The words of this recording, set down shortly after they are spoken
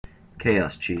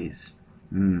Chaos cheese.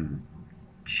 Mmm,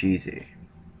 cheesy.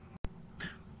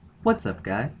 What's up,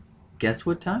 guys? Guess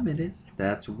what time it is?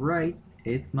 That's right,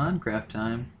 it's Minecraft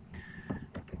time.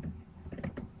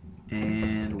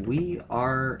 And we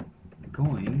are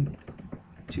going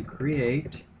to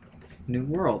create a new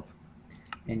world.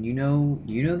 And you know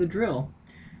the drill.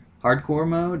 Hardcore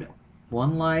mode,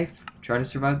 one life, try to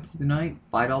survive through the night,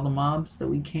 fight all the mobs that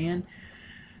we can.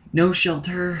 No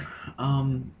shelter.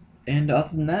 And other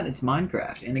than that, it's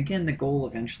Minecraft. And again, the goal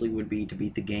eventually would be to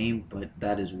beat the game, but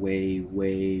that is way,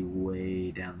 way, way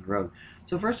down the road.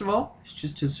 So first of all, it's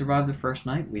just to survive the first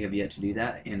night. We have yet to do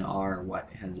that in our, what,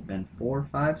 has it been 4 or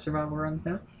 5 survival runs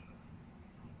now?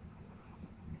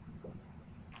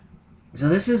 So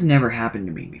this has never happened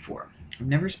to me before. I've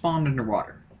never spawned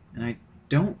underwater. And I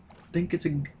don't think it's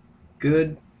a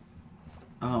good,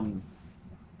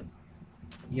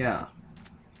 yeah,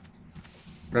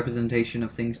 representation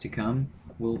of things to come.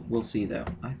 We'll see though.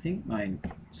 I think my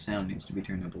sound needs to be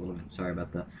turned up a little bit. Sorry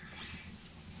about the.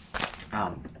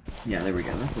 Yeah, there we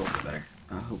go. That's a little bit better.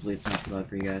 Hopefully it's not too loud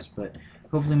for you guys, but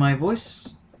hopefully my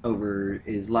voice over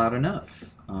is loud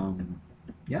enough.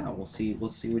 Yeah, we'll see. We'll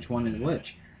see which one is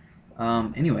which.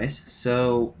 Anyways,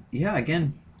 so yeah,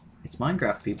 again, it's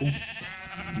Minecraft, people.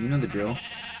 You know the drill.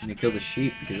 I'm gonna kill the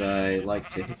sheep because I like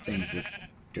to hit things with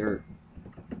dirt.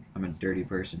 I'm a dirty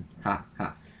person. Ha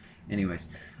ha. Anyways,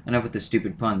 enough with the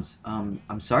stupid puns.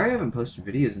 I'm sorry I haven't posted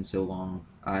videos in so long.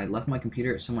 I left my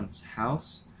computer at someone's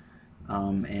house,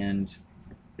 and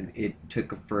it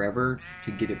took forever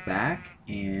to get it back,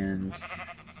 and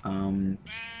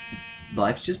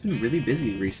life's just been really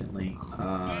busy recently.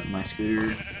 My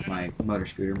scooter, my motor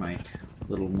scooter, my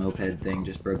little moped thing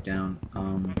just broke down.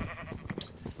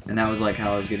 And that was like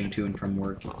how I was getting to and from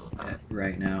work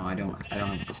right now. I don't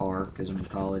have a car because I'm in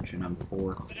college and I'm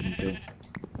poor and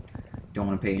don't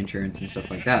want to pay insurance and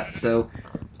stuff like that. So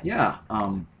yeah,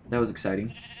 that was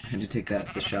exciting. I had to take that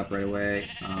to the shop right away.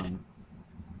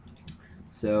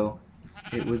 So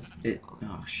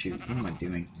oh shoot, what am I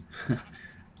doing?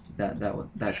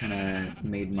 that kind of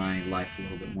made my life a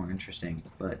little bit more interesting.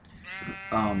 But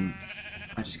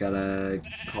I just got a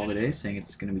call today saying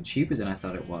it's going to be cheaper than I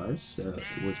thought it was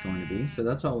going to be. So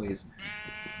that's always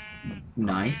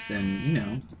nice and, you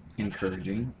know,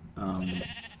 encouraging.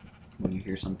 When you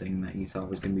hear something that you thought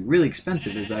was going to be really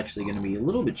expensive is actually going to be a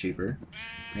little bit cheaper.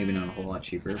 Maybe not a whole lot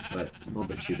cheaper, but a little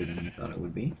bit cheaper than you thought it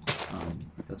would be.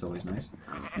 That's always nice.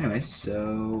 Anyways,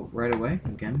 so right away,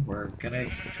 again, we're going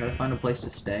to try to find a place to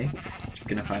stay.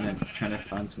 We're going to try to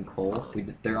find some coal.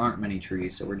 There aren't many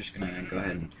trees, so we're just going to go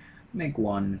ahead and make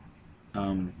one.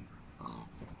 Kind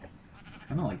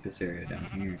of like this area down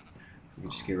here. We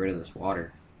just get rid of this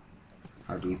water.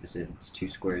 How deep is it? It's 2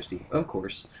 squares deep. Of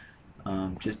course.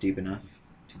 Just deep enough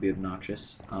to be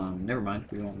obnoxious. Never mind,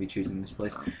 we won't be choosing this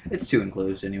place. It's too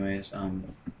enclosed anyways.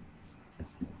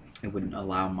 It wouldn't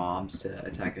allow mobs to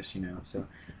attack us, you know, so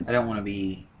I don't want to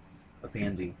be a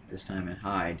pansy this time and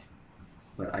hide,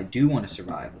 but I do want to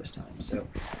survive this time, so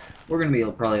we're going to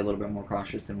be probably a little bit more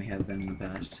cautious than we have been in the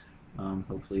past.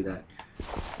 Hopefully that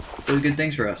does good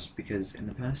things for us, because in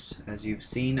the past, as you've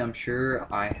seen, I'm sure,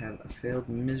 I have failed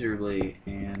miserably,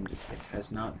 and it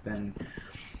has not been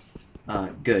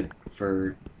good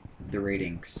for the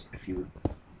ratings, if you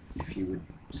would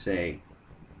say,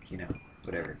 you know,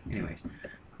 whatever. Anyways,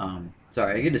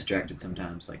 sorry, I get distracted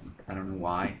sometimes. Like, I don't know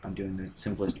why. I'm doing the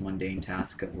simplest mundane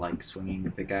task of like swinging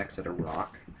a pickaxe at a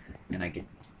rock, and I get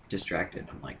distracted.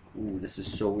 I'm like, ooh, this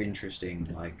is so interesting.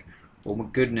 Like, oh my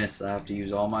goodness, I have to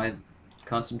use all my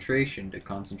concentration to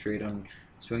concentrate on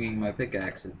swinging my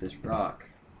pickaxe at this rock.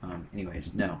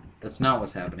 Anyways, no, that's not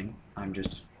what's happening. I'm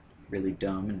just really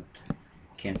dumb and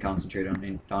can't concentrate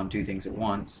on 2 things at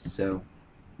once. So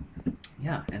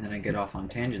yeah, and then I get off on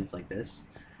tangents like this,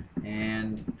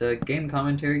 and the game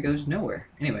commentary goes nowhere.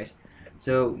 Anyways,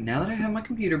 so now that I have my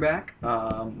computer back,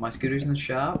 my scooter's in the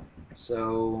shop,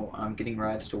 so I'm getting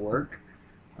rides to work.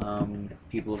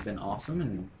 People have been awesome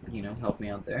and, you know, helped me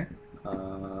out there,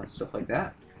 stuff like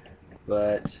that.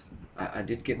 But I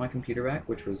did get my computer back,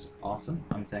 which was awesome.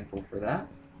 I'm thankful for that.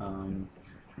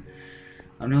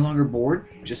 I'm no longer bored,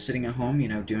 just sitting at home, you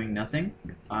know, doing nothing.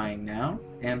 I now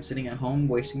am sitting at home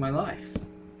wasting my life.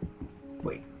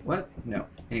 Wait, what? No.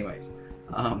 Anyways,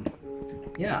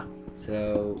 yeah,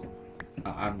 so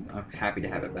I'm happy to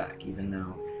have it back, even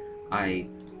though I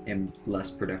am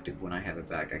less productive when I have it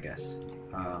back, I guess.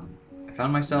 I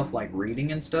found myself, like,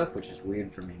 reading and stuff, which is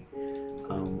weird for me,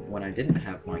 when I didn't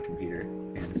have my computer.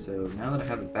 And so now that I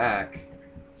have it back,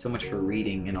 so much for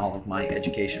reading and all of my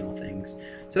educational things.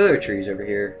 So there are trees over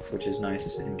here, which is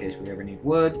nice in case we ever need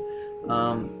wood.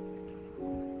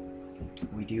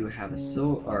 we do have a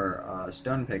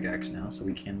stone pickaxe now, so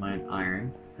we can mine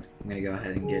iron. I'm gonna go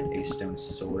ahead and get a stone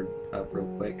sword up real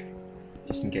quick,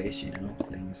 just in case, you know,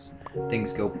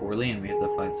 things go poorly and we have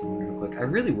to fight someone real quick. I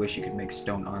really wish you could make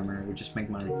stone armor. It would just make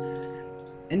my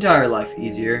entire life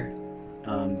easier.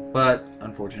 But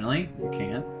unfortunately, you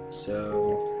can't.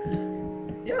 So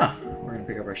yeah, we're gonna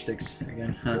pick up our sticks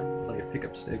again. Play of pick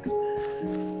up sticks.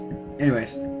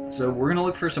 Anyways, so we're gonna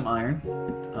look for some iron.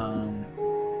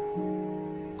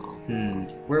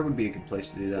 Where would be a good place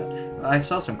to do that? I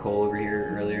saw some coal over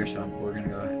here earlier, so we're gonna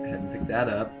go ahead and pick that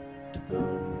up.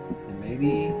 And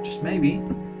maybe, just maybe,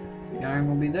 the iron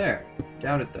will be there.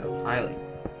 Doubt it though, highly.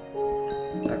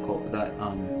 That coal,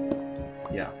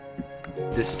 yeah.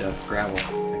 This stuff, gravel,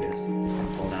 I guess, is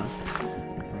gonna fall down.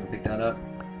 We're gonna pick that up.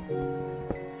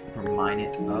 Or mine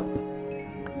it up.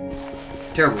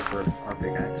 It's terrible for our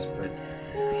pickaxe, but,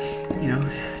 you know,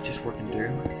 just working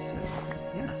through, so,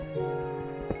 yeah.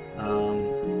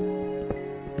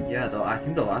 Yeah, though I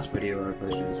think the last video I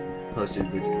posted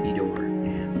was Edor,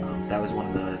 and that was one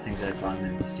of the things I bought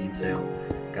in the Steam sale.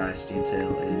 Guys, Steam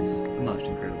sale is the most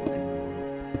incredible thing in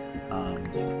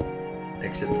the world,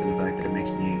 except for the fact that it makes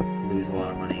me lose a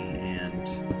lot of money and,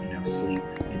 you know, sleep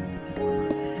in the form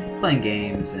of playing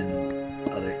games and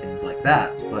other things like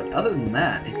that. But other than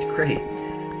that, it's great.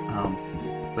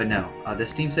 But no, the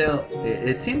Steam sale,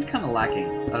 it seemed kind of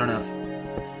lacking. I don't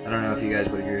know if you guys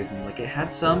would agree with me. Like, it had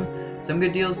some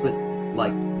good deals, but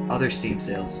like other Steam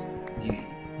sales,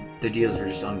 the deals were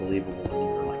just unbelievable, and you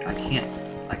were like, I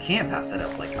can't pass that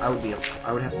up. Like, I would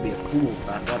have to be a fool to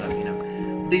pass that up, you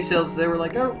know. These sales, they were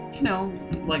like, oh, you know,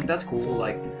 like, that's cool.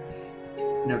 Like,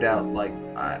 no doubt, like,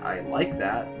 I like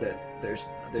that there's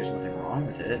nothing wrong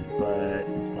with it, but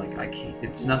like,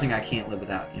 it's nothing I can't live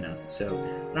without, you know. So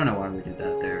I don't know why we did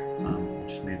that there.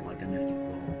 Just made like a nifty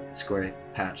little square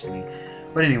patch thingy.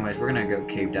 But anyways, we're gonna go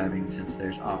cave diving since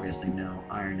there's obviously no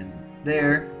iron in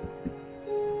there,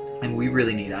 and we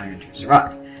really need iron to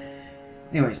survive.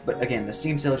 Anyways, but again, the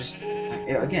Steam sale just,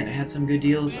 again, it had some good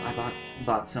deals. I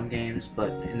bought some games, but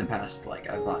in the past, like,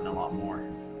 I've bought a lot more.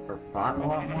 Or bought a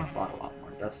lot more? Bought a lot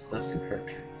more. That's the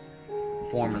correct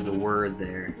form of the word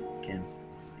there. Again,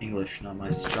 English, not my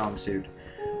strong suit.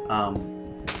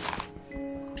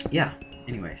 Yeah,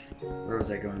 anyways, where was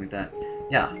I going with that?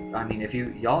 Yeah, I mean, if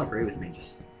y'all agree with me,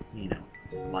 just, you know,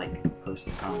 like, post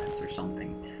in the comments or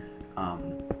something.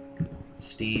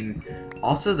 Steam,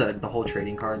 also the whole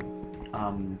trading card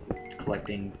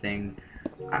collecting thing,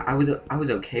 I was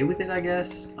okay with it, I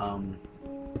guess.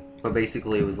 But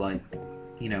basically it was like,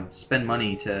 you know, spend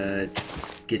money to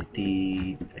get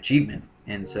the achievement.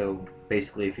 And so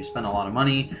basically, if you spend a lot of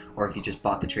money, or if you just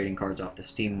bought the trading cards off the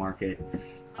Steam market,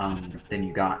 then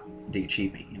you got the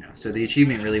achievement, you know. So the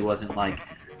achievement really wasn't like,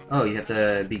 oh, you have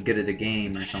to be good at a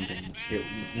game or something.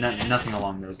 Nothing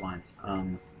along those lines.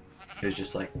 It was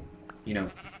just like, you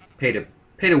know, pay to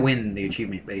win the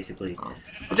achievement, basically.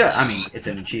 Which, I mean, it's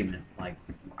an achievement. Like,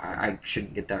 I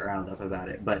shouldn't get that riled up about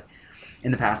it. But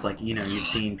in the past, like, you know, you've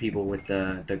seen people with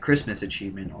the Christmas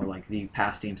achievement, or like the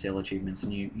past Steam sale achievements,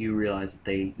 and you realize that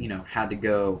they, you know, had to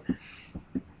go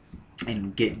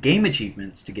and get game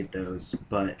achievements to get those.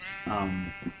 But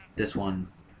this one,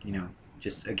 you know,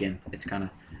 just, again, it's kind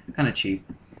of cheap.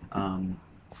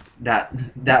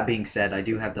 That being said, I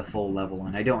do have the full level,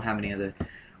 and I don't have any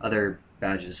other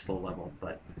badges full level.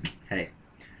 But hey,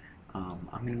 I'm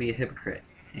gonna be a hypocrite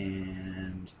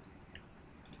and,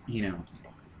 you know,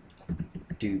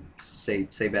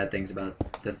 say bad things about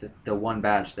the one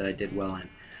badge that I did well in.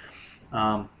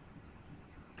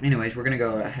 Anyways, we're gonna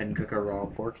go ahead and cook our raw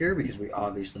pork here, because we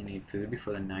obviously need food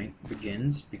before the night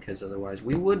begins, because otherwise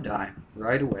we would die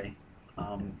right away.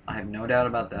 I have no doubt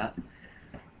about that.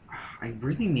 I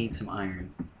really need some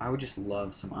iron. I would just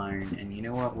love some iron. And you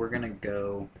know what? We're gonna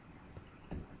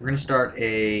start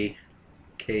a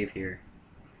cave here.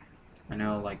 I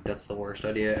know, like, that's the worst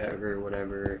idea ever,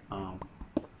 whatever.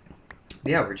 But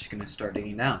yeah, we're just gonna start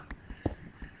digging down.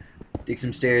 Dig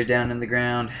some stairs down in the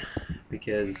ground,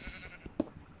 because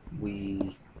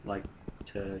we like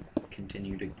to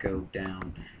continue to go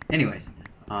down. Anyways,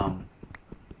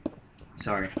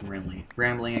 sorry, I'm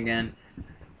rambling again.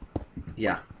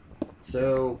 Yeah.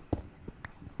 So,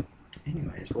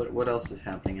 anyways, what else is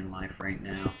happening in life right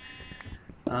now?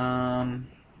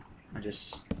 I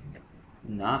just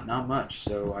not much.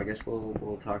 So I guess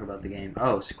we'll talk about the game.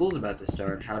 Oh, school's about to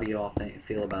start. How do you all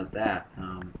feel about that?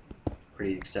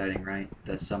 Pretty exciting, right?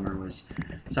 The summer's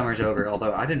over.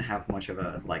 Although I didn't have much of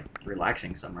a like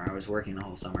relaxing summer. I was working the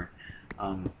whole summer.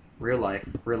 Real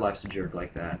life's a jerk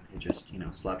like that. It just, you know,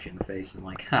 slaps you in the face and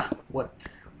like, ha, what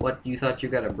you thought you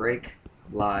got a break?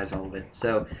 Lies, all of it.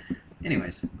 So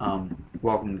anyways,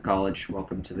 welcome to college.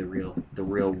 Welcome to the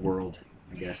real world,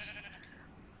 I guess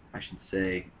I should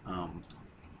say.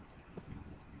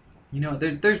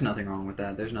 There's nothing wrong with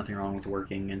that. There's nothing wrong with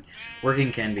working, and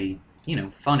working can be,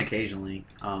 fun occasionally.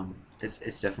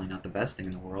 It's definitely not the best thing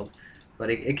in the world, but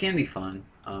it can be fun.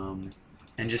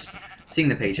 And just seeing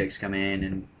the paychecks come in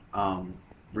and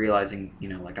realizing,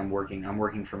 like I'm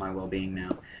working for my well-being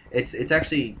now. It's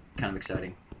actually kind of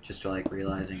exciting, just to like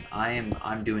realizing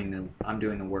I'm doing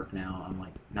the work now. I'm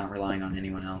like not relying on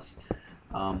anyone else.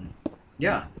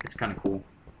 Yeah, it's kind of cool.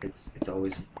 It's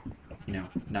always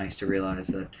nice to realize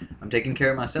that I'm taking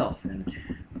care of myself. And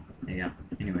yeah,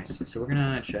 anyways, so we're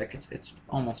gonna check. It's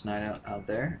almost night out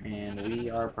there, and we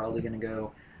are probably gonna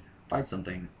go fight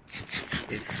something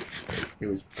if it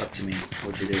was up to me,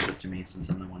 which it is up to me since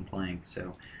I'm the one playing.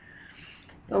 So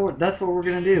that's what we're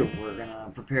gonna do. We're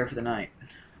gonna prepare for the night.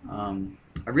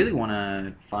 I really want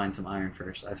to find some iron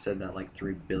first. I've said that like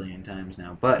 3 billion times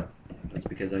now, but that's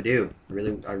because I do.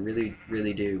 I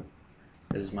really do.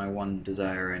 That is my one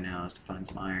desire right now, is to find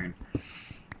some iron.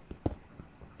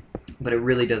 But it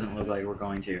really doesn't look like we're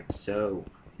going to. So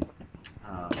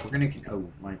we're gonna. Oh,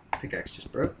 my pickaxe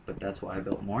just broke, but that's why I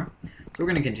built more. So we're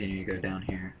gonna continue to go down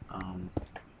here.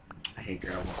 I hate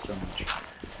gravel so much,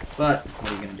 but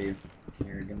what are you gonna do?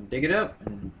 You're gonna dig it up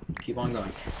and keep on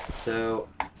going. So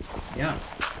yeah,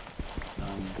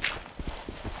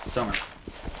 summer.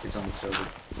 It's almost over.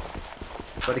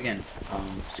 But again,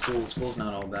 school's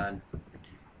not all bad.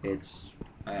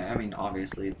 I mean,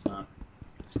 obviously it's not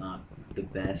the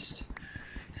best,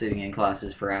 sitting in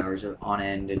classes for hours on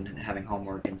end and having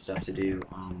homework and stuff to do.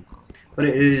 But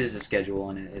it is a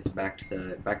schedule, and it's back to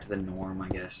the norm, I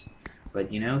guess. But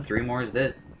 3 more is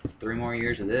this. 3 more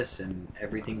years of this, and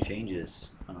everything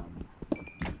changes.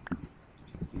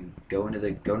 You go into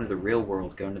the real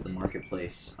world, go into the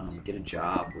marketplace, get a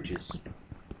job, which is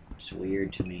just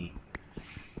weird to me.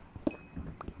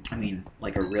 I mean,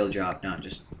 like a real job, not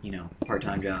just,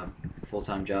 part-time job,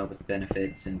 full-time job with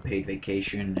benefits and paid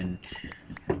vacation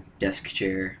and desk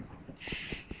chair.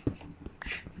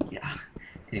 Yeah.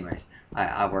 Anyways,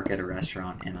 I work at a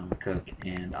restaurant, and I'm a cook,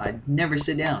 and I never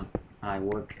sit down. I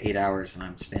work 8 hours, and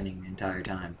I'm standing the entire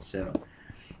time. So,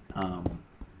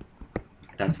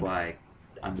 that's why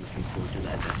I'm looking forward to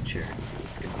that desk chair.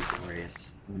 It's going to be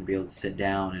glorious. I'm going to be able to sit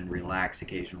down and relax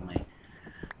occasionally.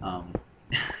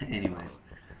 Anyways.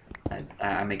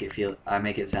 I make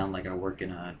it sound like I work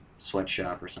in a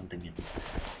sweatshop or something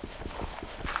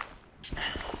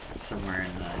somewhere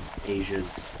in the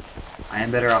Asias. I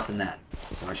am better off than that,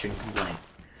 so I shouldn't complain.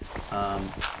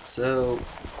 So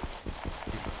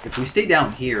if we stay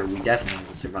down here, we definitely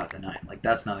will survive the night. Like,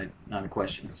 that's not a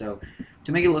question. So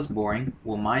to make it less boring,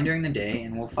 we'll mine during the day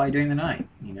and we'll fight during the night.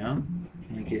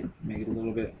 Make it a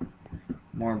little bit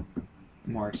more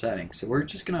exciting. So we're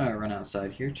just gonna run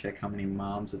outside here, check how many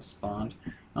mobs have spawned.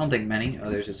 I don't think many. Oh,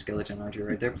 there's a skeleton archer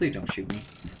right there. Please don't shoot me.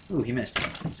 Ooh, he missed.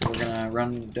 So we're gonna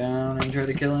run down and try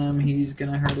to kill him. He's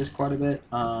gonna hurt us quite a bit.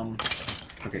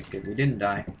 Okay, good. We didn't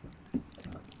die.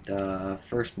 The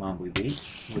first mob we beat,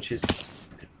 which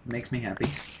makes me happy.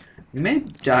 We may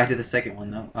die to the second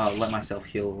one though. I'll let myself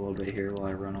heal a little bit here while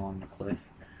I run along the cliff.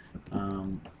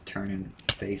 Turn and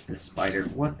face the spider.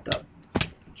 What the?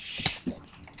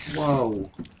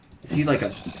 Whoa. Is he like a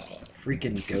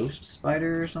freaking ghost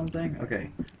spider or something?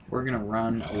 Okay. We're gonna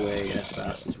run away as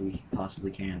fast as we possibly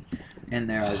can. And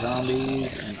there are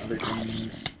zombies and other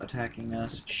things attacking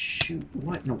us. Shoot.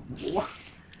 What? No. What?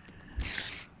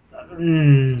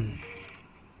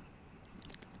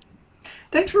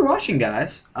 Thanks for watching,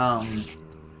 guys.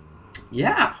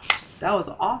 Yeah. That was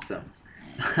awesome.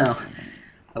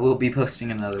 I will be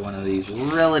posting another one of these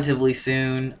relatively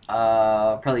soon.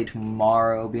 Probably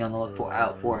tomorrow. Be on the lookout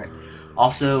out for it.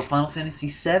 Also, Final Fantasy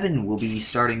VII will be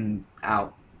starting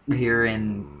out here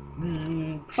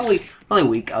in probably a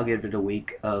week. I'll give it a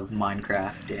week of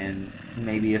Minecraft and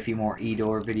maybe a few more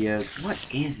Edor videos.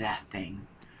 What is that thing?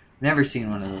 Never seen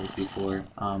one of those before.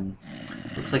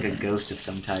 Looks like a ghost of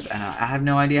some type, and I have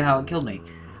no idea how it killed me.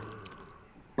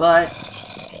 But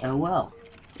oh well,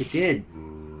 it did.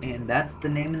 And that's the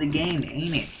name of the game,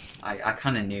 ain't it? I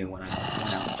kind of knew when I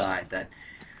went outside that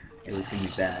it was going to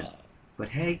be bad. But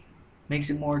hey, makes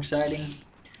it more exciting.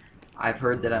 I've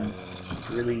heard that I'm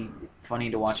really funny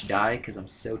to watch die because I'm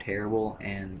so terrible,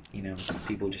 and,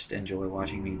 people just enjoy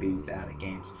watching me be bad at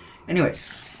games. Anyway,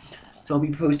 so I'll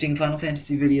be posting Final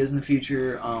Fantasy videos in the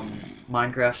future,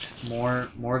 Minecraft,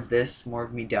 more of this, more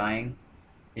of me dying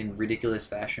in ridiculous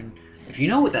fashion. If you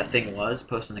know what that thing was,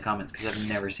 post in the comments, because I've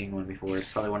never seen one before.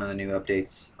 It's probably one of the new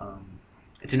updates.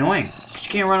 It's annoying, because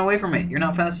you can't run away from it. You're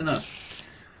not fast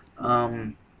enough.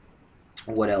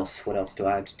 What else? What else do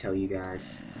I have to tell you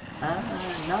guys?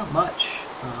 Not much.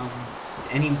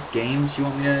 Any games you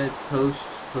want me to post?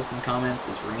 Post in the comments.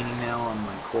 It's raining now on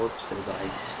my corpse as I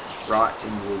rot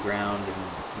into the ground,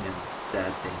 and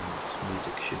sad things.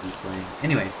 Music should be playing.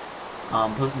 Anyway,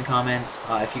 post in the comments.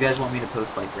 If you guys want me to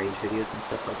post like Rage videos and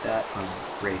stuff like that,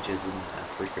 Rage is a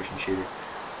first-person shooter.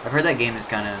 I've heard that game is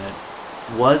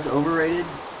was overrated,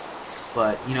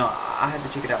 but I had to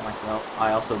check it out myself.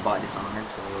 I also bought Dishonored,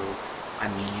 so I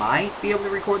might be able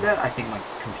to record that. I think my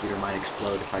computer might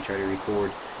explode if I try to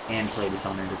record and play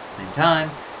Dishonored at the same time.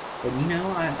 But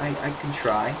I can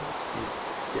try.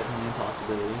 It's definitely a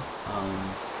possibility.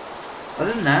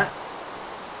 Other than that,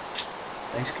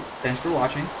 thanks for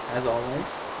watching, as always.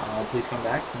 Please come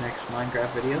back to the next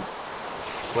Minecraft video,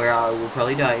 where I will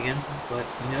probably die again, but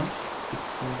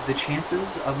the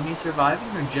chances of me surviving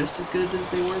are just as good as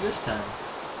they were this time.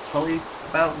 Probably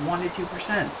about 1 to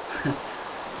 2%.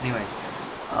 Anyways,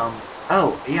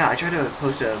 oh yeah, I tried to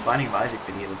post a Binding of Isaac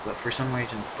video, but for some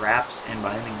reason Fraps and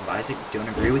Binding of Isaac don't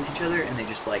agree with each other, and they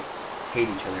just like hate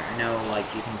each other. I know like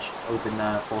you can open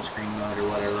the full screen mode or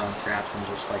whatever on Fraps and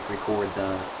just like record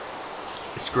the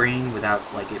screen without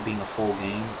like it being a full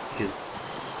game, because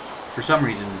for some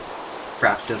reason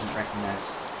Fraps doesn't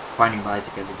recognize Binding of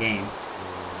Isaac as a game.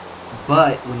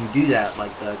 But when you do that,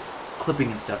 like the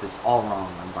clipping and stuff is all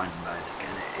wrong on Binding of Isaac,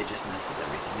 and it just messes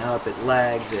everything up. It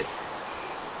lags. It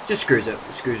just screws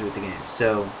with the game.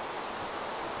 So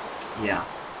yeah.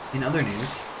 In other news,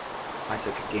 I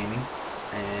suck at gaming,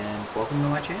 and welcome to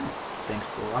my channel. Thanks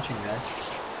for watching,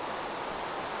 guys.